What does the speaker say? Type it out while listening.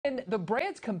And the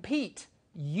brands compete,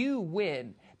 you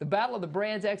win. The Battle of the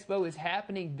Brands Expo is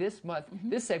happening this month.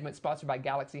 This segment is sponsored by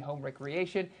Galaxy Home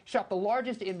Recreation. Shop the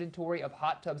largest inventory of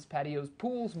hot tubs, patios,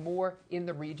 pools, more in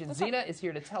the region. Zena is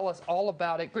here to tell us all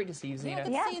about it. Great to see you, Zena.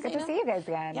 Yeah, it's good to see you guys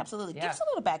again. Yeah, absolutely. Give us a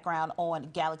little background on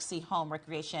Galaxy Home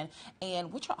Recreation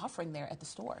and what you're offering there at the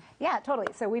store. Yeah, totally.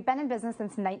 So we've been in business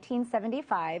since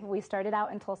 1975. We started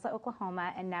out in Tulsa,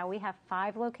 Oklahoma, and now we have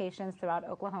 5 locations throughout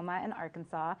Oklahoma and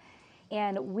Arkansas.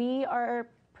 And we are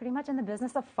pretty much in the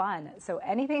business of fun. So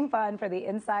anything fun for the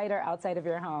inside or outside of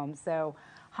your home. So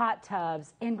hot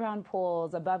tubs, in-ground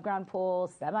pools, above-ground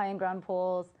pools, semi-in-ground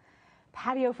pools,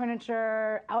 patio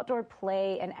furniture, outdoor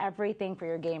play, and everything for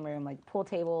your game room, like pool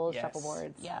tables,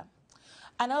 shuffleboards. Yeah.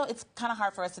 I know it's kind of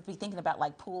hard for us to be thinking about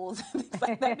like pools and things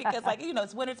like that because like, you know,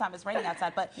 it's wintertime, it's raining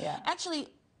outside, but actually,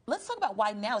 let's talk about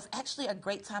why now is actually a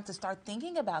great time to start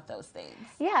thinking about those things.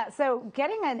 Yeah, so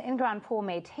getting an in-ground pool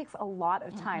made takes a lot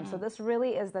of time, so this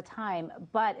really is the time,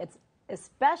 but it's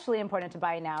especially important to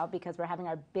buy now because we're having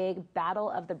our big Battle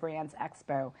of the Brands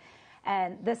Expo.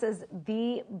 And this is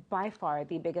by far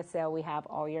the biggest sale we have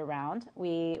all year round.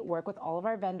 We work with all of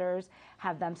our vendors,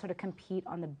 have them sort of compete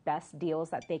on the best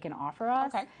deals that they can offer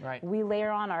us. Okay. Right. We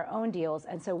layer on our own deals,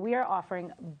 and so we are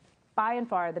offering by and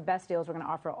far the best deals we're going to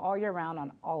offer all year round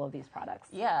on all of these products.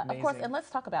 Yeah, of course, and let's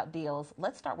talk about deals.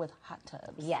 Let's start with hot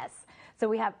tubs. Yes. So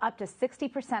we have up to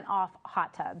 60% off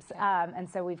hot tubs. And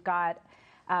so we've got,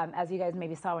 as you guys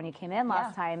maybe saw when you came in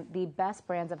last time, the best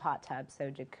brands of hot tubs. So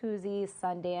Jacuzzi,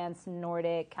 Sundance,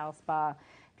 Nordic, CalSpa.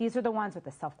 These are the ones with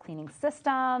the self-cleaning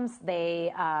systems.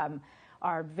 They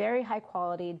are very high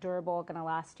quality, durable, going to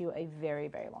last you a very,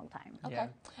 very long time. Okay.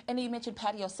 And you mentioned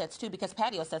patio sets too, because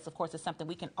patio sets, of course, is something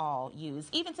we can all use,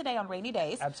 even today on rainy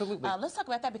days. Absolutely. Let's talk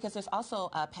about that because there's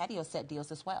also patio set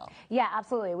deals as well. Yeah,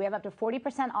 absolutely. We have up to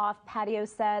 40% off patio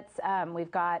sets. We've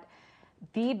got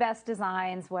the best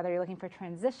designs, whether you're looking for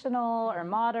transitional or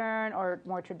modern or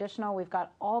more traditional. We've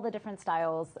got all the different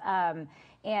styles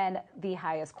and the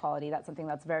highest quality. That's something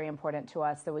that's very important to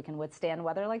us so we can withstand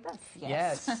weather like this.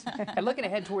 Yes. And looking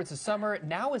ahead towards the summer,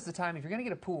 now is the time, if you're going to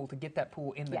get a pool, to get that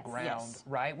pool in the ground,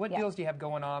 right? What deals do you have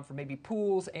going on for maybe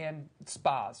pools and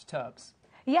spas, tubs?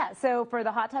 Yeah, so for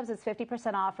the hot tubs, it's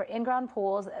 50% off. For in-ground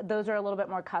pools, those are a little bit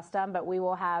more custom, but we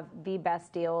will have the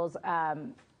best deals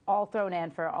all thrown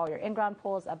in for all your in-ground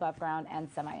pools, above ground, and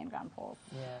semi-in-ground pools.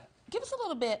 Yeah. Give us a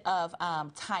little bit of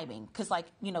timing, because like,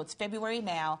 you know, it's February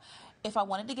now. If I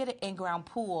wanted to get an in-ground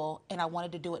pool and I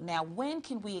wanted to do it now, when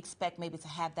can we expect maybe to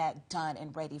have that done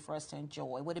and ready for us to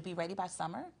enjoy? Would it be ready by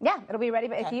summer? Yeah, it'll be ready.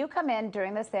 But if you come in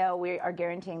during the sale, we are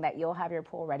guaranteeing that you'll have your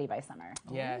pool ready by summer.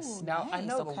 Yes. Ooh, now, nice. I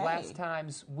know the last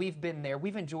times we've been there,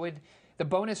 we've enjoyed the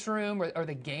bonus room or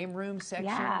the game room section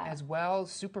as well.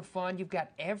 Super fun. You've got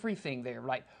everything there,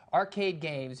 like arcade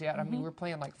games. Yeah, I mean, we're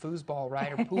playing like foosball,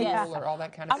 right, or pool or all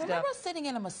that kind of stuff. I remember sitting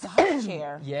in a massage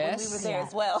chair when we were there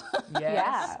as well.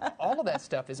 All of that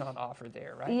stuff is on offer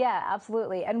there, right? Yeah,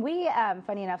 absolutely. And we,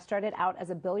 funny enough, started out as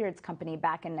a billiards company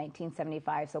back in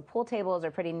 1975. So pool tables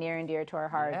are pretty near and dear to our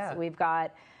hearts. Yeah. We've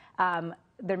got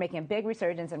they're making a big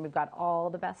resurgence, and we've got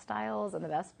all the best styles and the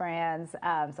best brands.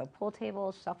 So pool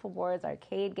tables, shuffleboards,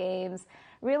 arcade games,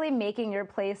 really making your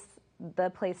place the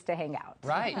place to hang out.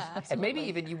 Right. And maybe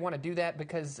even you want to do that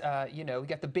because, you know, we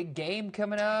got the big game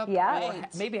coming up. Yeah. Or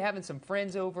maybe having some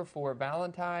friends over for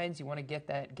Valentine's. You want to get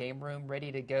that game room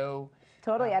ready to go.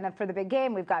 Totally. And for the big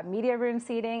game, we've got media room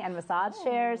seating and massage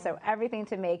chairs, so everything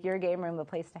to make your game room the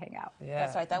place to hang out. Yeah.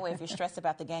 That's right. That way, if you're stressed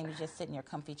about the game, you just sit in your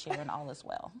comfy chair and all is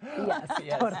well. Yes,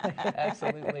 totally.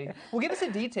 Absolutely. Well, give us the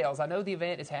details. I know the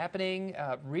event is happening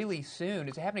really soon.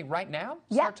 Is it happening right now?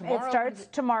 Yeah, tomorrow? it starts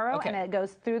tomorrow and it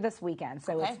goes through this weekend.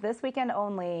 So it's this weekend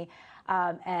only,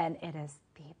 and it is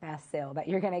the best sale that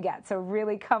you're going to get. So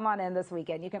really come on in this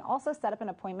weekend. You can also set up an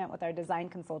appointment with our design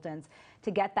consultants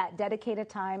to get that dedicated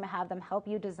time, have them help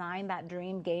you design that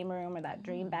dream game room or that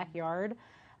dream backyard.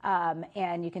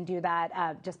 And you can do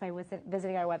that just by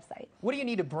visiting our website. What do you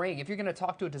need to bring? If you're going to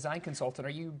talk to a design consultant,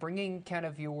 are you bringing kind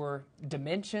of your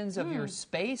dimensions of your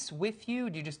space with you?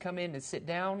 Do you just come in and sit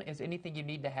down? Is anything you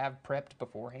need to have prepped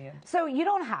beforehand? So you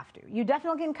don't have to. You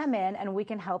definitely can come in and we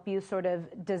can help you sort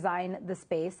of design the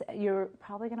space. You're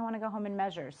probably going to want to go home and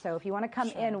measure. So if you want to come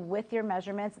in with your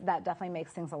measurements, that definitely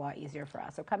makes things a lot easier for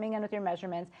us. So coming in with your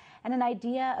measurements and an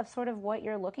idea of sort of what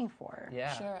you're looking for.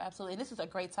 Yeah. Sure, absolutely. And this is a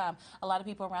great time. A lot of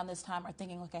people around this time are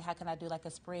thinking, okay, how can I do like a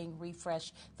spring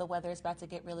refresh? The weather is about to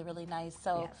get really, really nice.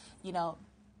 So, you know,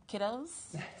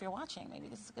 kiddos, if you're watching, maybe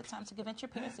this is a good time to convince your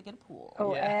parents to get a pool.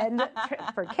 Oh, and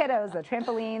for kiddos, the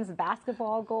trampolines,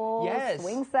 basketball goals,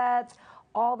 swing sets,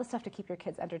 all the stuff to keep your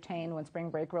kids entertained when spring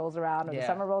break rolls around or the Yeah.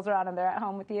 summer rolls around and they're at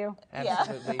home with you.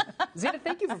 Absolutely. Zena,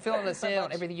 thank you for filling us in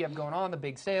on everything you have going on, the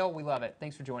big sale. We love it.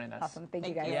 Thanks for joining us. Awesome. Thank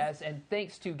you, guys. Yes, and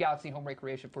thanks to Galaxy Home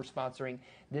Recreation for sponsoring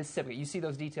this segment. You see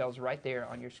those details right there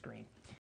on your screen.